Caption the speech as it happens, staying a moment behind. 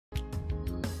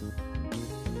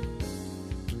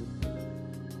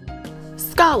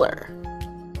Scholar.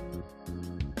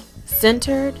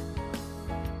 Centered.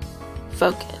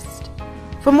 Focused.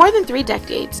 For more than 3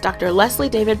 decades, Dr. Leslie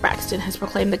David Braxton has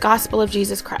proclaimed the gospel of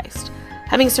Jesus Christ,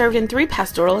 having served in 3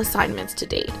 pastoral assignments to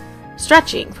date,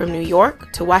 stretching from New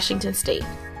York to Washington State,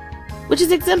 which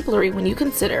is exemplary when you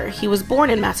consider he was born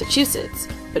in Massachusetts,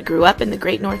 but grew up in the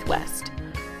great Northwest.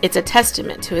 It's a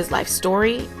testament to his life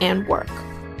story and work.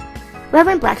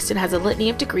 Reverend Braxton has a litany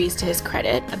of degrees to his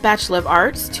credit, a Bachelor of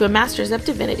Arts to a Master's of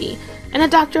Divinity, and a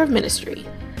Doctor of Ministry.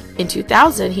 In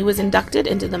 2000, he was inducted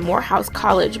into the Morehouse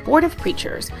College Board of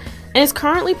Preachers and is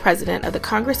currently president of the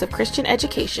Congress of Christian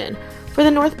Education for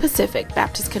the North Pacific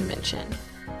Baptist Convention.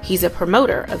 He's a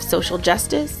promoter of social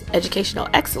justice, educational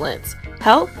excellence,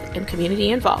 health, and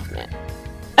community involvement.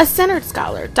 A centered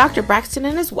scholar, Dr. Braxton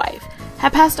and his wife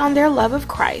have passed on their love of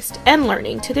Christ and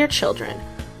learning to their children,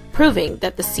 proving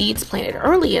that the seeds planted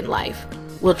early in life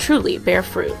will truly bear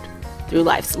fruit through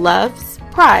life's loves,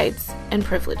 prides, and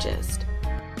privileges.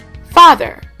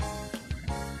 Father.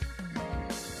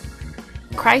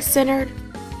 Christ-centered.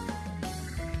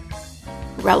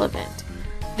 Relevant.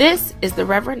 This is the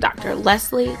Reverend Dr.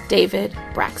 Leslie David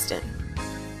Braxton.